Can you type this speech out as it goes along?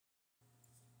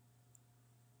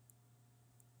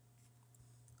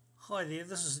Hi there,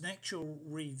 this is an actual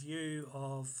review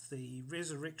of the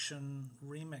Resurrection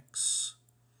Remix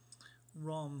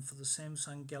ROM for the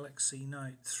Samsung Galaxy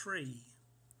Note 3.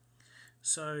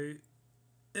 So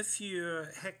if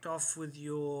you're hacked off with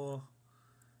your,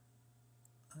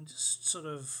 I'll just sort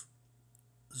of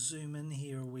zoom in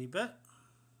here a wee bit.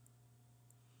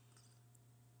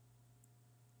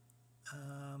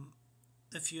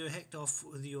 If you're hacked off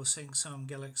with your Samsung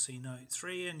Galaxy Note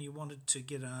 3 and you wanted to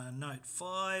get a Note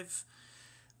 5,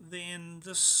 then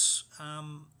this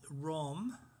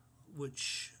ROM,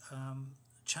 which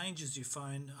changes your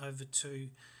phone over to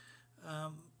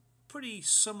pretty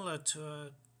similar to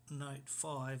a Note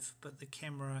 5, but the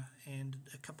camera and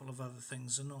a couple of other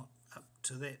things are not up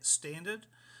to that standard.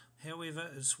 However,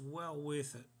 it's well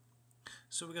worth it.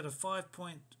 So we've got a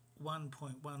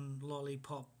 5.1.1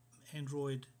 Lollipop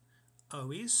Android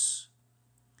OS,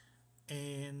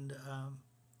 and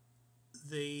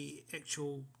the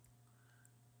actual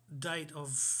date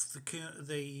of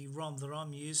the ROM that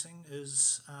I'm using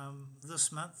is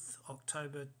this month,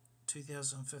 October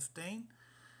 2015,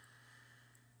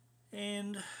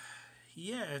 and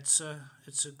yeah, it's a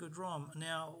good ROM.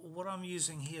 Now what I'm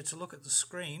using here to look at the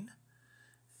screen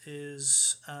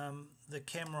is the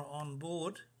camera on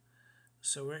board,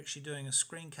 so we're actually doing a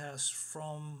screencast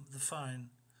from the phone.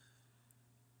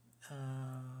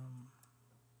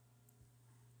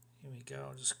 Here we go,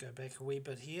 I'll just go back a wee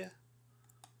bit here.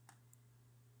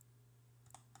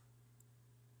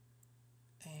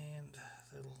 And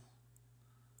that'll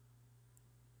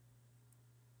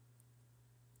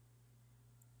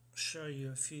show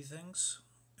you a few things,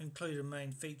 including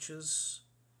main features.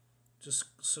 Just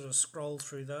sort of scroll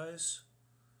through those.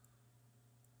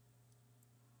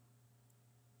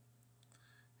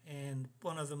 And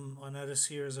one of them I notice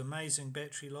here is amazing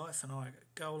battery life, and I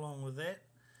go along with that.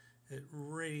 It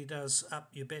really does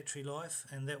up your battery life,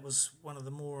 and that was one of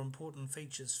the more important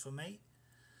features for me.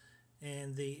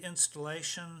 And the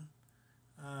installation,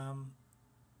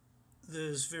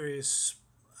 there's various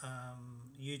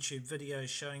YouTube videos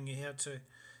showing you how to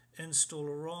install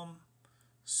a ROM.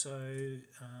 So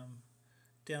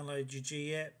download your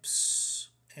G apps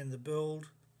and the build,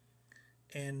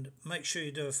 and make sure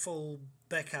you do a full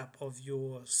backup of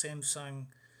your Samsung.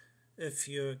 If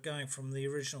you're going from the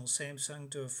original Samsung,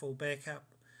 do a full backup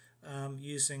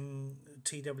using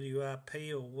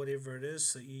TWRP or whatever it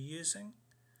is that you're using,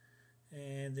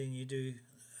 and then you do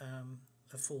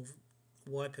a full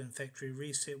wipe and factory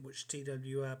reset, which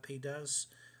TWRP does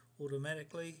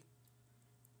automatically.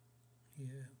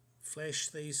 You flash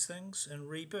these things and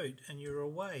reboot, and you're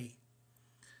away.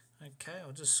 Okay,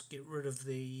 I'll just get rid of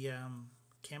the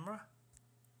camera,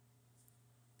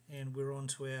 and we're on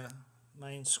to our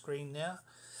main screen now.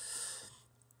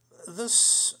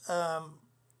 This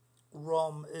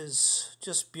ROM is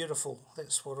just beautiful,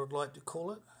 that's what I'd like to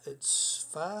call it. It's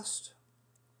fast.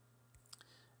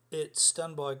 It's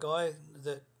done by a guy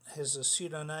that has a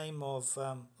pseudonym of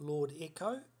Lord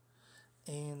Echo,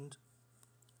 and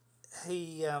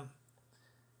he's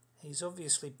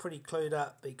obviously pretty clued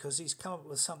up, because he's come up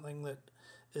with something that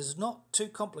is not too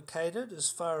complicated as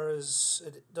far as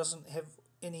it doesn't have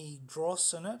any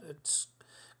dross in it. It's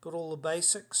got all the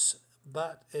basics,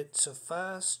 but it's a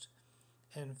fast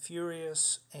and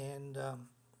furious and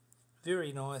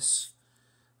very nice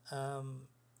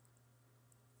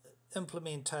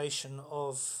implementation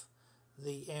of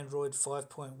the Android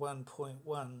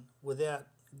 5.1.1 without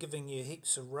giving you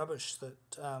heaps of rubbish that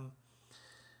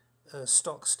a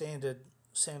stock standard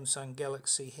Samsung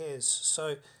Galaxy has.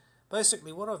 So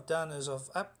basically what I've done is I've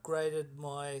upgraded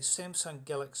my Samsung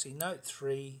Galaxy Note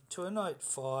 3 to a Note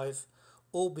 5,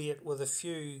 albeit with a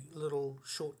few little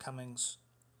shortcomings.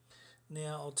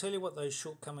 Now I'll tell you what those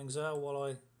shortcomings are while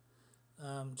I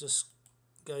just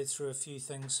go through a few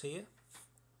things here.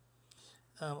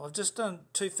 I've just done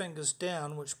two fingers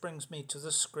down, which brings me to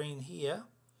this screen here.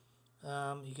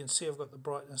 You can see I've got the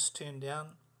brightness turned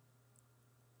down,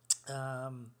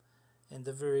 and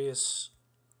the various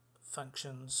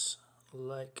functions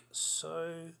like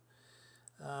so.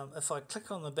 If I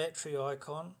click on the battery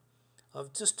icon,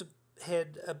 I've just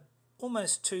had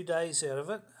almost 2 days out of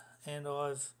it, and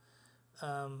I've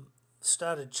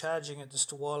started charging it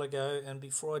just a while ago, and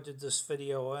before I did this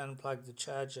video I unplugged the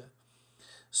charger.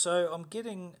 So I'm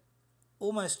getting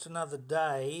almost another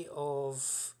day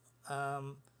of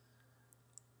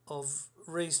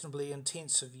reasonably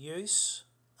intensive use.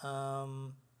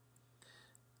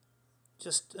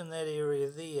 Just in that area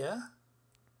there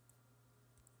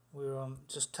where I'm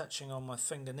just touching on my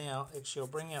finger now. Actually, I'll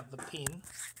bring out the pen.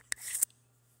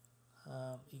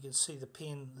 You can see the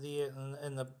pen there,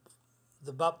 and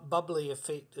the bubbly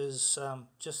effect is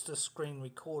just the screen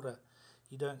recorder.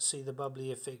 You don't see the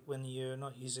bubbly effect when you're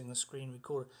not using the screen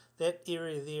recorder. That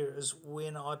area there is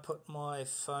when I put my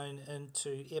phone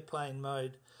into airplane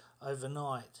mode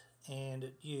overnight, and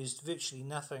it used virtually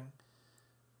nothing,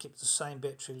 kept the same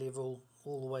battery level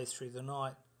all the way through the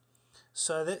night.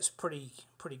 So that's pretty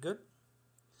good.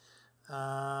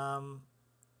 So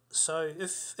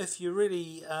if you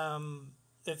really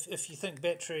if you think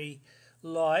battery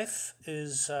life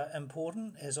is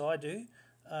important, as I do,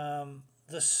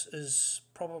 this is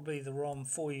probably the ROM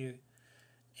for you.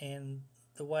 And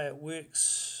the way it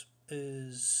works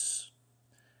is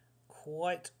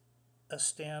quite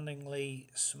astoundingly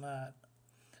smart.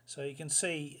 So you can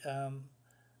see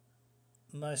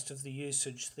most of the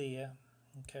usage there.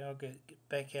 Okay, I'll get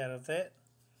back out of that.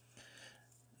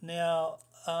 Now,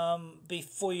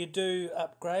 before you do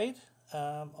upgrade,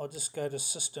 I'll just go to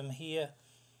System here.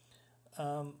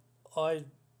 I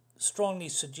strongly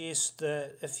suggest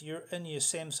that if you're in your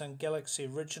Samsung Galaxy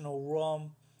original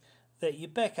ROM, that you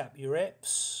back up your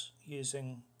apps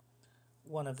using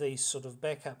one of these sort of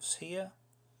backups here.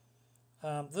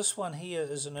 This one here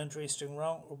is an interesting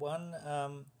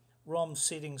one, ROM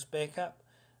settings backup.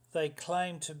 They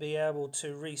claim to be able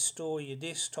to restore your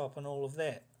desktop and all of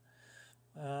that.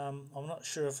 I'm not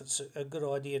sure if it's a good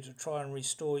idea to try and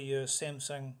restore your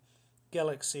Samsung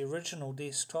Galaxy original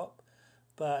desktop,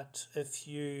 but if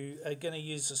you are going to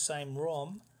use the same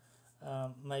ROM,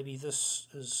 maybe this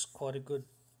is quite a good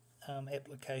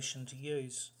application to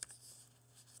use.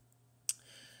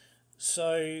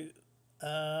 So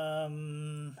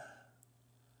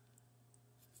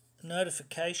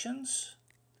notifications,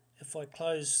 if I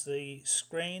close the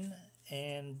screen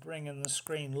and bring in the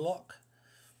screen lock,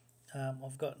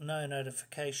 I've got no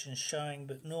notifications showing,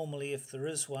 but normally if there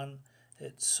is one,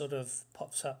 it sort of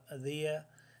pops up there,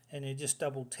 and you just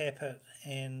double tap it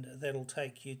and that'll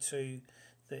take you to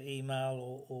the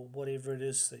email or whatever it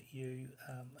is that you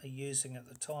are using at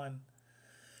the time.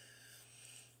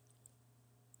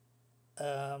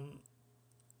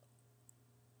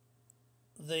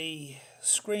 The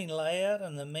screen layout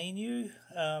and the menu,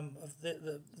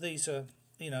 these are,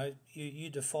 you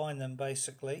define them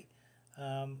basically.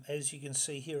 As you can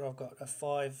see here, I've got a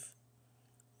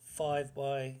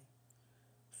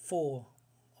 5x4.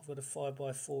 I've got a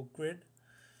 5x4 grid,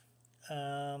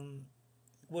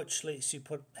 which lets you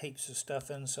put heaps of stuff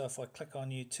in. So if I click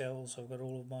on utils, I've got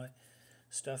all of my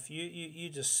stuff. You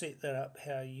just set that up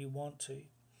how you want to.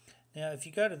 Now, if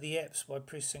you go to the apps by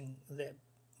pressing that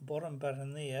bottom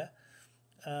button there,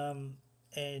 and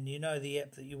you know the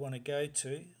app that you want to go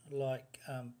to, like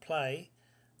Play,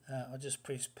 I just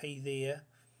press P there,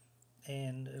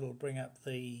 and it'll bring up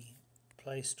the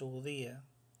Play Store there,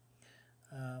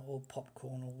 or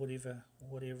Popcorn, or whatever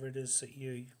it is that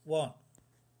you want.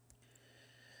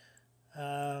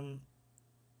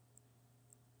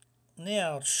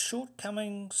 Now,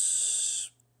 shortcomings,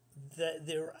 that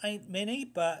there ain't many,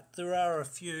 but there are a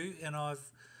few, and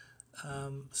I've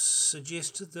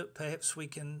suggested that perhaps we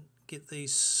can get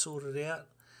these sorted out.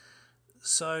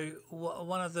 So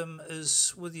one of them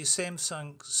is with your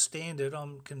Samsung Standard.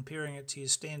 I'm comparing it to your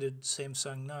standard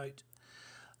Samsung Note.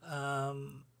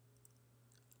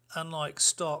 Unlike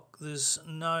stock, there's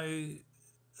no,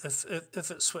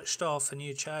 if it's switched off and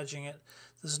you're charging it,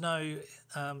 there's no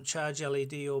charge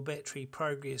LED or battery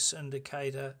progress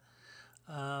indicator.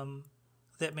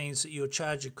 That means that your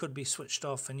charger could be switched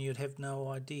off and you'd have no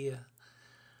idea.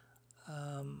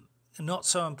 Not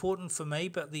so important for me,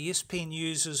 but the S Pen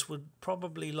users would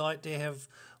probably like to have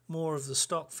more of the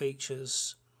stock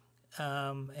features,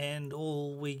 and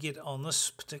all we get on this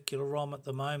particular ROM at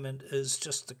the moment is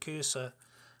just the cursor,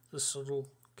 this little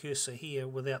cursor here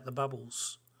without the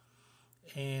bubbles,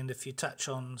 and if you touch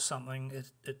on something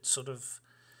it sort of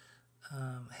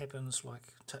happens,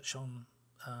 like touch on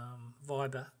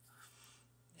Viber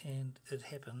and it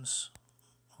happens.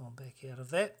 I'll back out of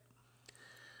that.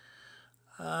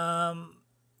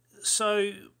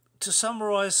 So to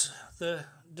summarise, the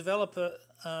developer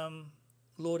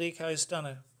Lord Echo's done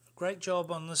a great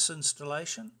job on this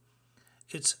installation.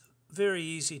 It's very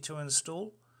easy to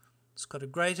install. It's got a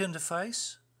great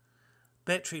interface.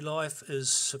 Battery life is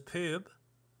superb.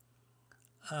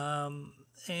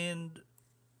 And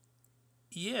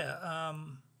yeah,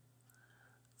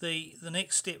 the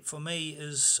next step for me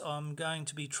is I'm going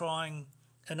to be trying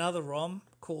another ROM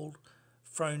called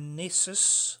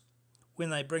Phronesis when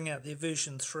they bring out their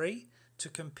version 3 to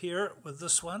compare it with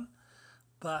this one.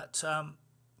 But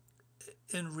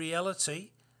in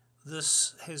reality,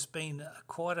 this has been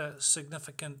quite a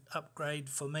significant upgrade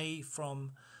for me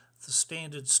from the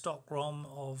standard stock ROM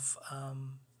of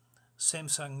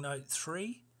Samsung Note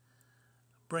 3,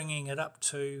 bringing it up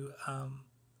to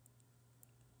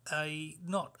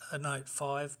not a Note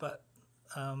 5, but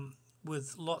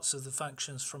with lots of the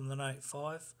functions from the Note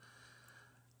 5,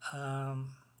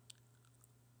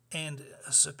 and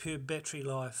a superb battery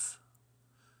life.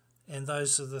 And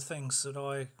those are the things that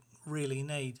I really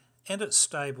need. And it's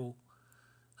stable.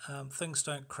 Things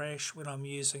don't crash when I'm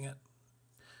using it.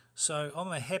 So I'm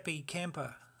a happy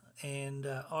camper, and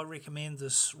I recommend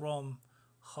this ROM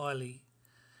highly.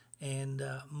 And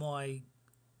my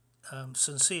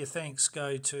sincere thanks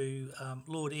go to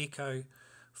Lord Echo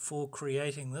for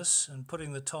creating this and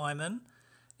putting the time in,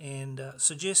 and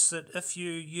suggest that if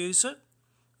you use it,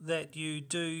 that you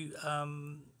do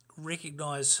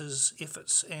recognise his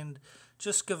efforts and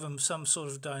just give him some sort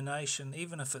of donation,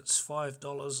 even if it's $5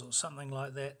 or something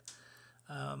like that.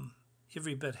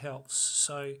 Every bit helps.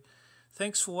 So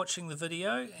thanks for watching the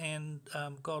video, and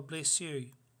God bless you.